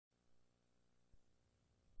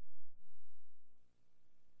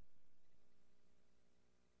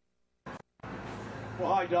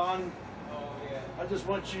Well, hi, Don. Oh, yeah. I just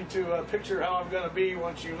want you to picture how I'm going to be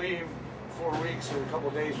once you leave 4 weeks or a couple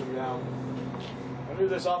of days from now. I knew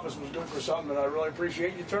this office was good for something, and I really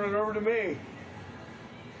appreciate you turning it over to me.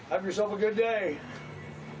 Have yourself a good day.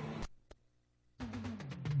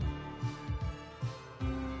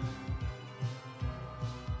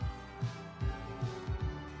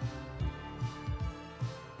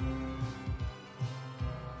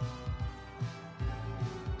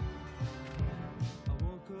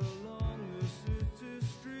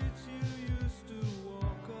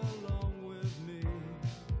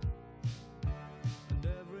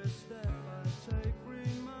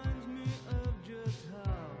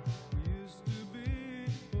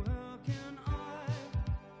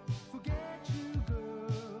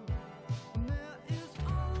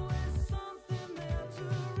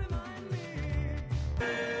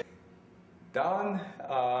 Don,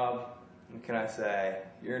 what can I say?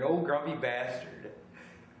 You're an old grumpy bastard.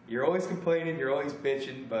 You're always complaining, you're always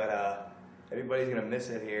bitching, but everybody's gonna miss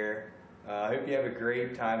it here. I hope you have a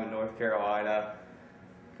great time in North Carolina,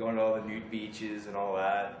 going to all the nude beaches and all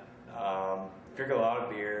that. Drink a lot of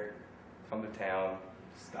beer, come to town,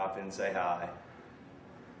 stop in and say hi.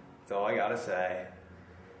 That's all I gotta say.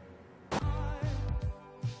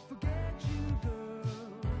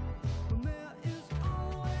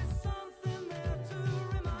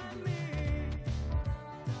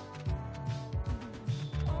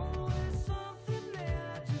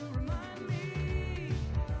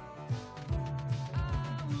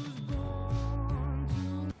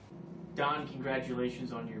 Don,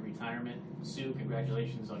 congratulations on your retirement. Sue,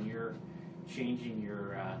 congratulations on your changing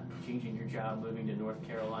your job, moving to North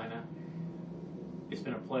Carolina. It's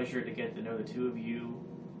been a pleasure to get to know the two of you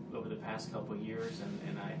over the past couple of years,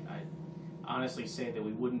 and I honestly say that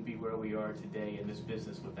we wouldn't be where we are today in this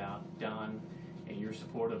business without Don and your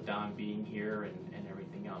support of Don being here and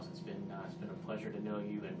everything else. It's been a pleasure to know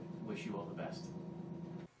you and wish you all the best.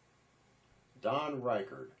 Don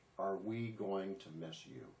Reichert, are we going to miss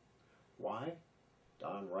you? Why?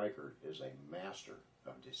 Don Reichert is a master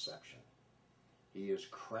of deception. He is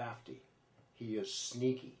crafty. He is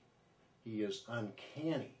sneaky. He is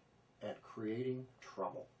uncanny at creating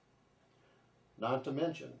trouble. Not to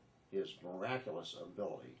mention his miraculous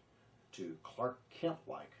ability to Clark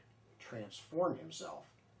Kent-like transform himself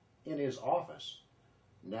in his office,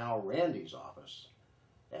 now Randy's office,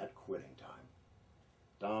 at quitting time.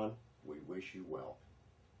 Don, we wish you well.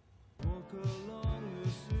 Walk along the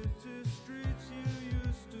city streets you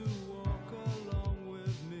used to walk along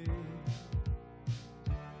with me,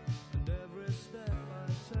 and every step I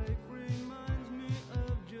take reminds me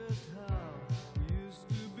of just how we used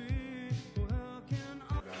to be. Well, how can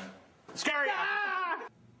I... Scary!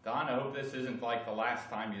 Don, I hope this isn't like the last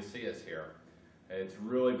time you see us here. It's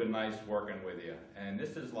really been nice working with you. And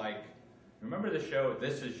this is like, remember the show,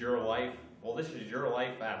 This Is Your Life? Well, this is your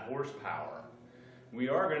life at horsepower. We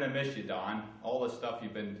are going to miss you, Don. All the stuff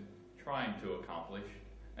you've been trying to accomplish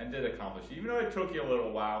and did accomplish. Even though it took you a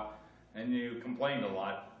little while and you complained a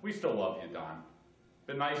lot, we still love you, Don.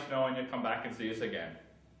 Been nice knowing you. Come back and see us again.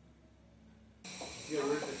 Yeah,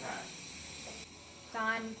 where's the cat?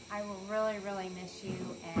 Don, I will really miss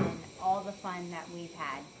you and all the fun that we've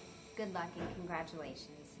had. Good luck and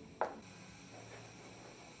congratulations.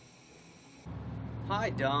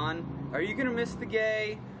 Hi, Don. Are you gonna miss the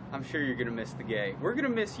gay? I'm sure you're gonna miss the gay. We're gonna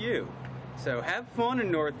miss you. So have fun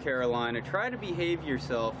in North Carolina. Try to behave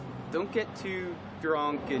yourself. Don't get too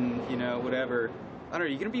drunk and, you know, whatever. I don't know, are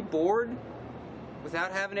you gonna be bored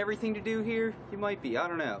without having everything to do here? You might be, I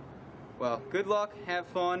don't know. Well, good luck, have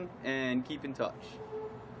fun, and keep in touch.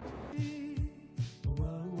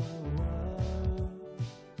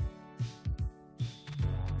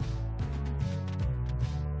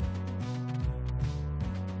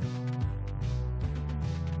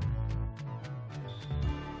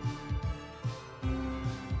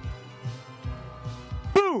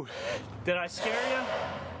 Did I scare you?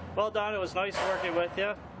 Well, Don, it was nice working with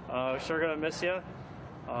you. We're sure going to miss you.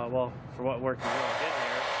 Well, for what work you really did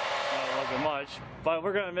here, not a little bit much. But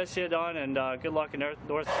we're going to miss you, Don, and good luck in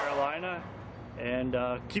North Carolina. And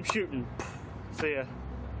keep shooting. See ya.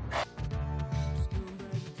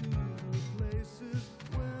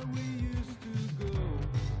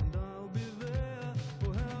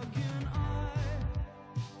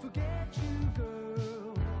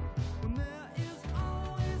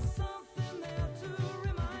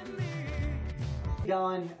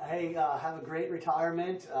 Don, hey, have a great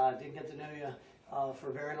retirement. Didn't get to know you for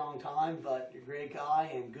a very long time, but you're a great guy,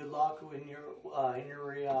 and good luck in your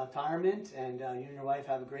retirement. And you and your wife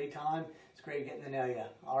have a great time. It's great getting to know you.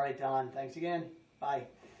 All right, Don. Thanks again. Bye.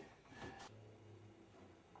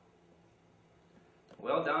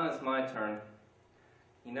 Well, Don, it's my turn.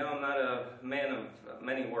 You know, I'm not a man of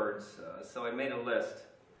many words, so I made a list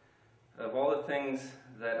of all the things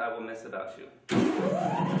that I will miss about you.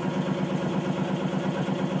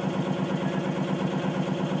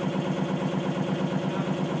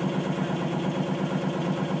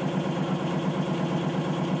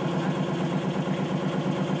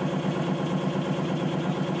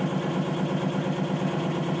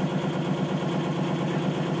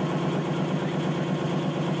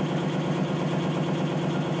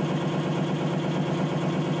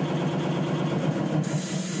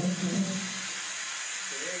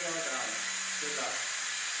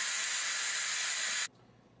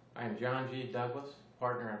 I'm John G. Douglas,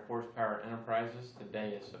 partner at Horsepower Enterprises.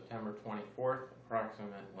 Today is September 24th,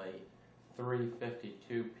 approximately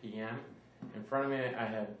 3:52 p.m. In front of me I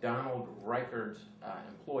have Donald Reichard's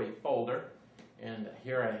employee folder, and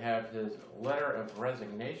here I have his letter of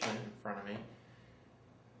resignation in front of me.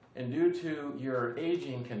 And due to your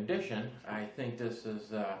aging condition, I think this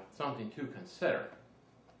is something to consider.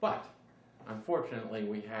 But unfortunately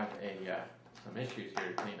we have some issues here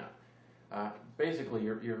to clean up. Basically,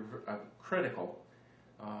 you're critical.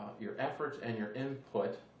 Your efforts and your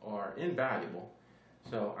input are invaluable.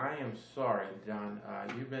 So I am sorry, Don.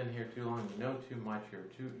 You've been here too long. You know too much.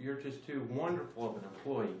 You're just too wonderful of an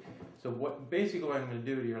employee. So what I'm going to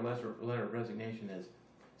do to your letter of resignation is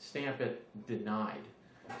stamp it denied.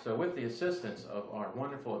 So with the assistance of our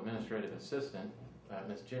wonderful administrative assistant,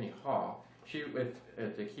 Miss Ginny Hall,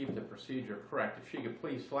 to keep the procedure correct, if she could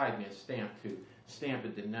please flag me a stamp to stamp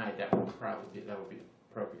it denied, that would be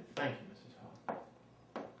appropriate. Thank you, Mrs.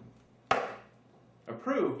 Hall.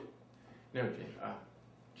 Approved? No,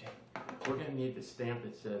 Jay. We're going to need the stamp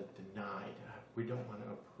that says denied. We don't want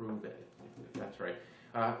to approve it, if that's right.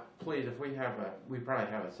 Please, if we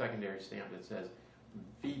probably have a secondary stamp that says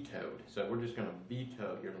vetoed. So we're just going to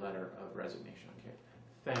veto your letter of resignation. Okay.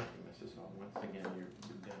 Thank you, Mrs. Hall. Once again,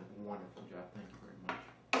 you've done a wonderful job. Thank you very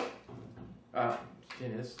much.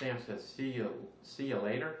 Jenny, this stamp says see you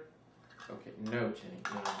later. Okay, no, Jenny,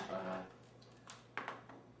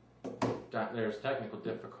 no. There's technical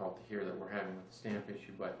difficulty here that we're having with the stamp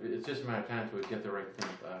issue, but it's just a matter of time until we get the right thing.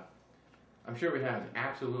 I'm sure we have an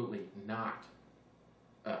absolutely not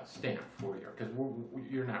stamp for you, because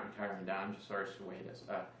you're not retiring, Don. I'm just sorry it's the way it is.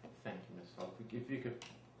 Thank you, Ms. Hall. If you could,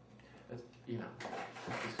 you know,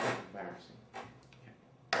 it's so embarrassing.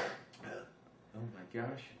 Okay. Oh my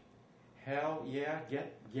gosh. Hell yeah,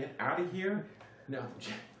 get out of here. No,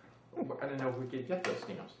 I don't know if we could get those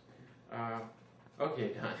stamps.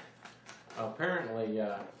 Okay, Don. Apparently,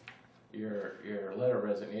 your letter of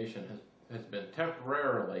resignation has been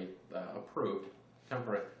temporarily approved,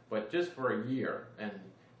 but just for a year, and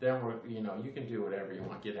then you can do whatever you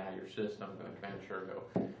want. Get out of your system, go to bench, or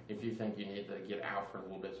go. If you think you need to get out for a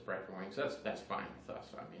little bit, spread your wings. That's fine with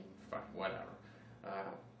us. I mean, fine, whatever.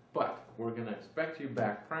 But we're going to expect you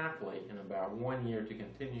back promptly in about 1 year to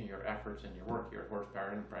continue your efforts and your work here at Horsepower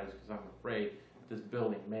Enterprises, because I'm afraid this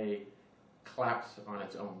building may collapse on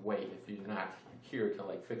its own weight if you're not here to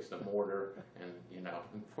fix the mortar and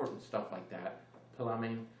important stuff like that,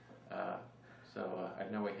 plumbing. So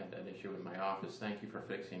I know we had that issue in my office. Thank you for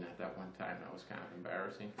fixing that one time. That was kind of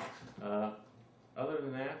embarrassing. Other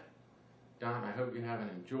than that, Don, I hope you have an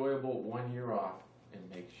enjoyable 1 year off, and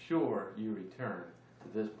make sure you return to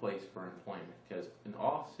this place for employment, because in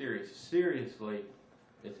all seriously,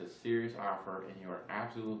 it's a serious offer, and you are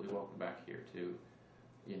absolutely welcome back here to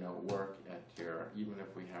work at even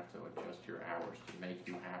if we have to adjust your hours to make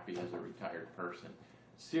you happy as a retired person.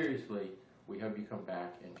 Seriously, we hope you come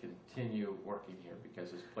back and continue working here,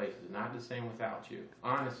 because this place is not the same without you.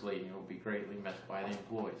 Honestly, you'll be greatly missed by the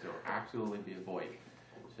employees. There will absolutely be a void.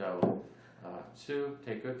 So, Sue,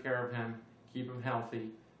 take good care of him, keep him healthy,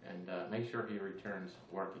 and make sure he returns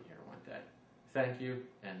working here one day. Thank you,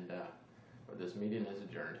 and this meeting is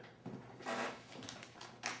adjourned.